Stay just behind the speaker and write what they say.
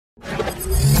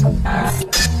Hey,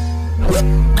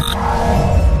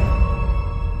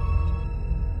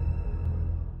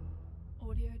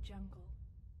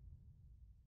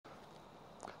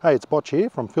 it's Botch here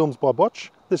from Films by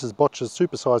Botch. This is Botch's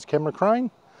Supersize camera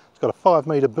crane. It's got a 5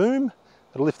 metre boom.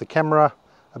 It'll lift the camera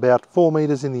about 4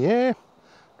 metres in the air.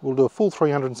 We'll do a full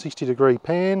 360 degree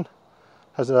pan.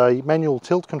 Has a manual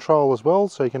tilt control as well,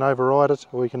 so you can override it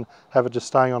or you can have it just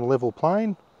staying on a level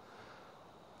plane.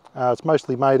 It's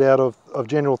mostly made out of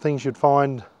general things you'd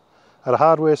find at a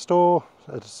hardware store.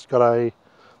 It's got the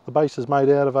base is made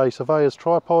out of a surveyor's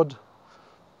tripod.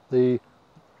 The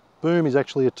boom is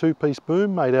actually a 2-piece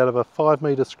boom made out of a 5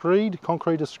 metre screed,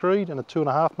 concreter screed, and a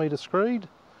 2.5 metre screed.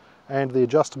 And the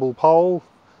adjustable pole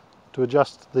to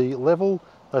adjust the level,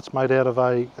 that's made out of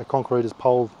a concreter's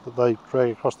pole that they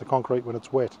drag across the concrete when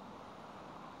it's wet.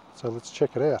 So let's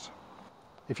check it out.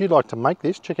 If you'd like to make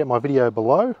this, check out my video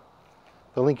below.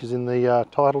 The link is in the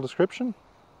title description.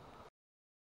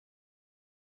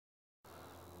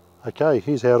 Okay,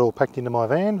 here's how it all packed into my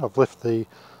van. I've left the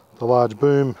large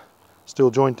boom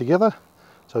still joined together,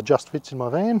 so it just fits in my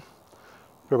van.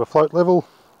 Grab a float level,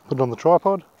 put it on the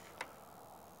tripod,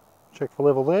 check for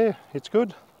level there, it's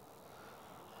good.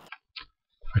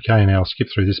 Okay, now I'll skip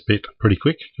through this bit pretty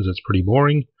quick because it's pretty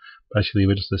boring. Basically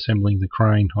we're just assembling the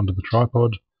crane onto the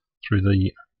tripod through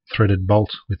the threaded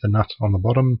bolt with the nut on the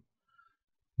bottom.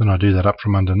 Then I do that up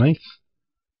from underneath.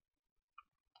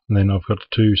 And then I've got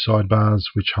 2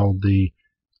 sidebars which hold the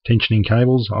tensioning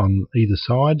cables on either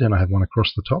side, and I have one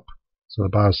across the top. So the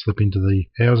bars slip into the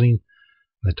housing,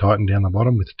 and they tighten down the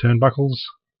bottom with turnbuckles.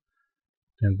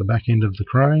 Down at the back end of the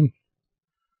crane.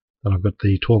 Then I've got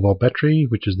the 12-volt battery,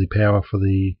 which is the power for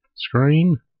the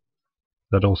screen.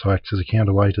 That also acts as a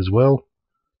counterweight as well.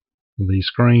 The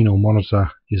screen or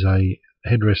monitor is a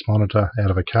headrest monitor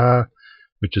out of a car,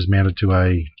 which is mounted to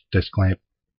a desk lamp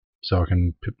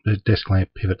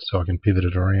pivot, so I can pivot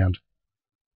it around.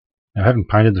 Now, I haven't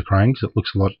painted the crane because it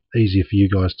looks a lot easier for you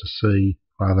guys to see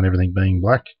rather than everything being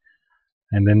black.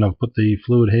 And then I've put the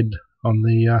fluid head on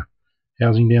the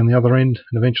housing down the other end,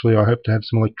 and eventually I hope to have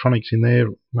some electronics in there,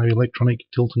 maybe electronic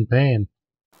tilt and pan.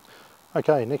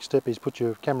 Okay, next step is put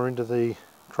your camera into the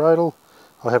cradle.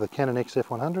 I have a Canon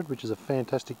XF100, which is a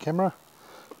fantastic camera.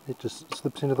 It just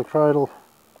slips into the cradle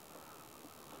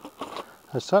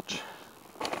as such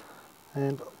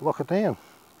and lock it down.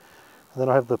 And then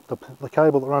I have the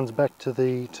cable that runs back to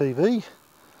the TV.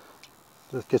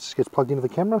 That gets plugged into the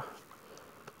camera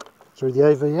through the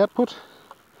AV output,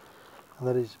 and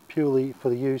that is purely for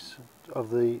the use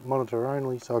of the monitor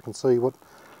only, so I can see what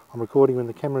I'm recording when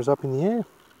the camera is up in the air.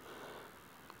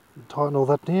 Tighten all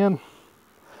that down.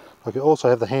 I can also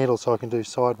have the handle so I can do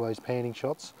sideways panning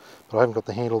shots, but I haven't got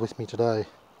the handle with me today.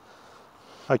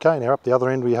 Okay, now up the other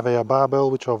end we have our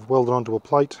barbell, which I've welded onto a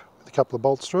plate with a couple of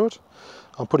bolts through it.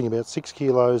 I'm putting about 6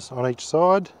 kilos on each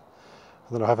side.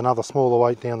 And then I have another smaller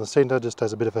weight down the centre, just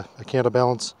as a bit of a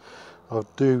counterbalance. I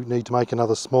do need to make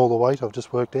another smaller weight, I've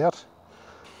just worked out.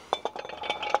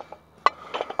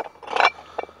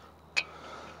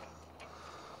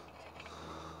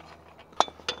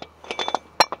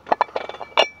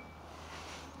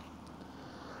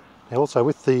 Now also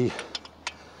with the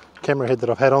camera head that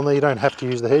I've had on there, you don't have to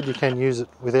use the head, you can use it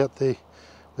without the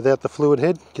fluid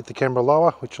head. Get the camera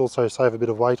lower, which also save a bit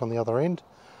of weight on the other end.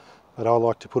 But I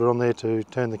like to put it on there to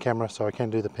turn the camera so I can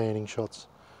do the panning shots,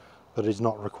 but it is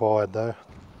not required though.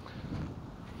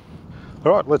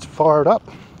 Alright, let's fire it up.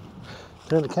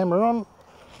 Turn the camera on,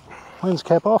 lens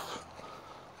cap off,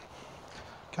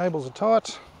 cables are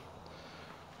tight.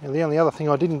 And the only other thing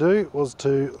I didn't do was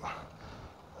to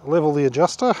level the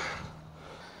adjuster.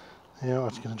 Now I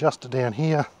can adjust it down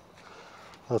here.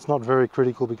 It's not very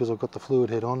critical because I've got the fluid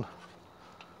head on.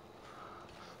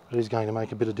 It is going to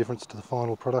make a bit of difference to the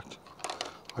final product.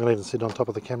 I can even sit on top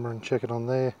of the camera and check it on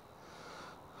there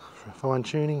for fine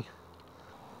tuning.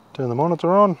 Turn the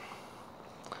monitor on.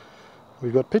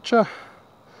 We've got picture.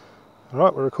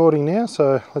 Alright, we're recording now,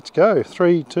 so let's go.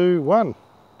 3, 2, 1.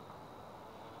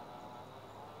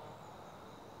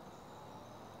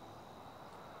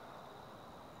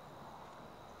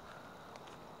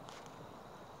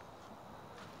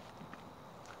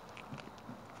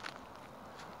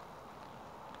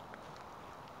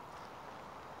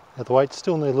 Now the weights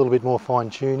still need a little bit more fine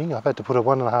tuning. I've had to put a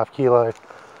 1.5 kilo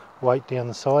weight down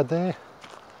the side there,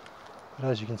 but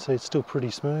as you can see it's still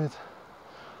pretty smooth.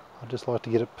 I'd just like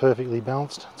to get it perfectly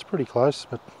balanced. It's pretty close,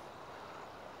 but a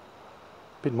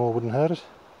bit more wouldn't hurt it.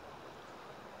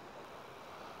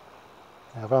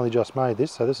 Now I've only just made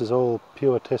this, so this is all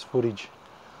pure test footage.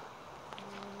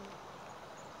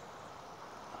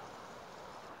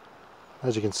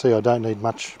 As you can see, I don't need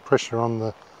much pressure on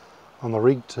the on the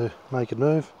rig to make it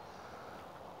move.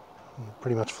 It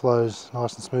pretty much flows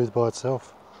nice and smooth by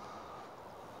itself.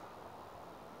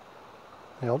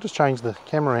 Now I'll just change the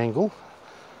camera angle,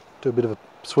 do a bit of a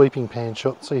sweeping pan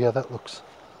shot, see how that looks.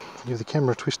 Give the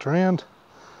camera a twist around,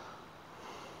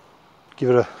 give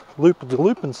it a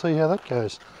loop and see how that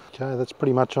goes. Okay, that's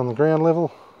pretty much on the ground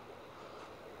level,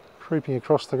 creeping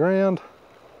across the ground,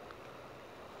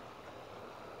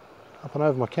 up and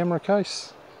over my camera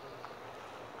case,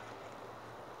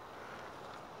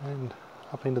 and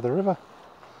up into the river,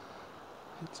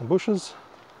 hit some bushes.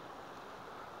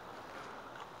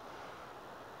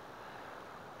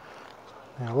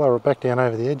 Now I'll lower it back down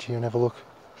over the edge here and have a look.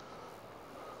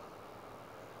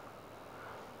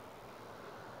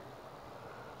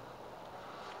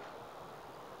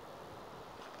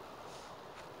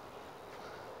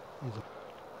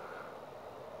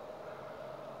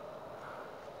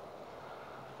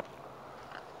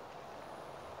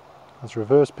 That's a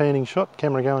reverse panning shot,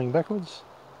 camera going backwards,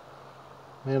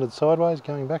 mounted sideways,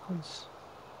 going backwards.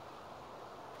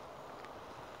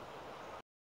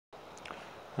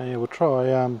 Now yeah, we'll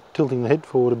try tilting the head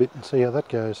forward a bit and see how that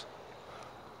goes.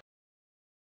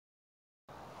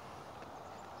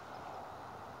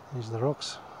 These are the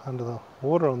rocks under the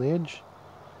water on the edge.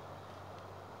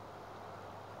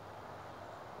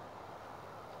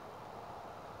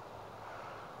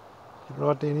 Get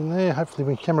right down in there, hopefully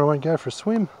my camera won't go for a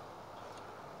swim.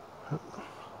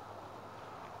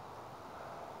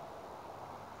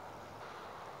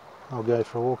 I'll go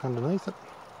for a walk underneath it.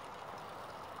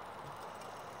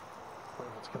 Where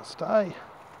it's going to stay.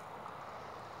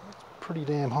 It's pretty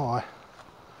damn high.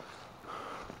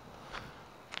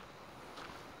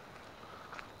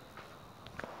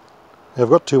 Now I've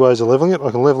got two ways of levelling it. I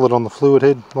can level it on the fluid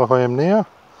head like I am now,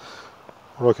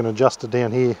 or I can adjust it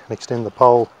down here and extend the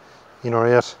pole in or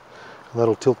out, and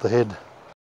that'll tilt the head.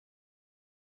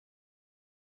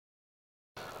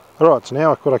 Alright, so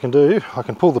now what I can do, I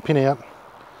can pull the pin out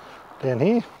down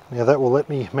here. Now that will let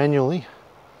me manually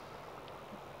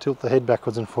tilt the head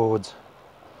backwards and forwards.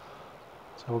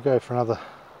 So we'll go for another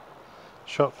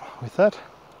shot with that.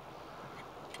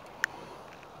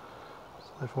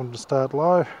 So if I wanted to start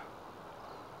low, you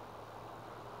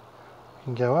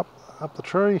can go up the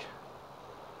tree.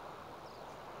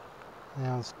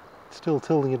 Now it's still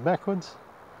tilting it backwards.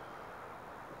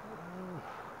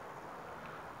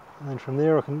 And then from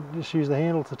there I can just use the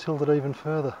handle to tilt it even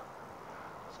further.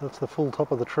 So that's the full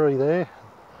top of the tree there.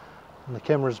 And the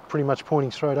camera is pretty much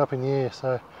pointing straight up in the air.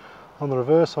 So on the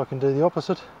reverse I can do the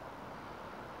opposite.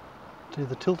 Do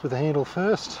the tilt with the handle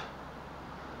first.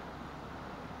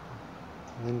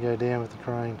 And then go down with the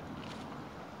crane.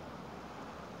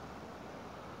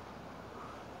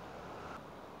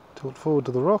 Tilt forward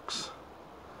to the rocks.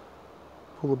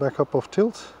 Pull the back up off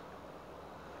tilt.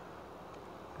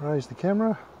 Raise the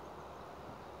camera.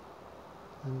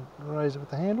 And raise it with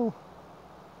the handle.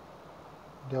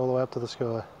 Go all the way up to the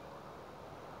sky.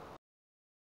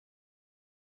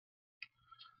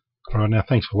 Alright, now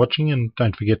thanks for watching, and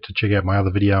don't forget to check out my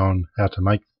other video on how to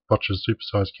make botchs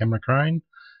Supersize camera crane,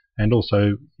 and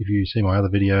also if you see my other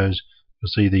videos you'll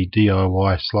see the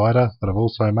DIY slider that I've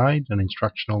also made, an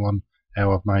instructional on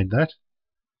how I've made that.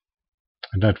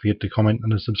 And don't forget to comment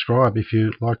and subscribe if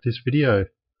you like this video,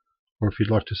 or if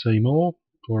you'd like to see more,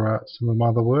 or some of my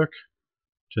other work,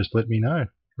 just let me know.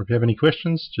 Or if you have any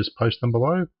questions, just post them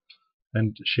below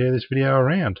and share this video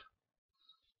around.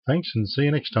 Thanks, and see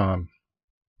you next time.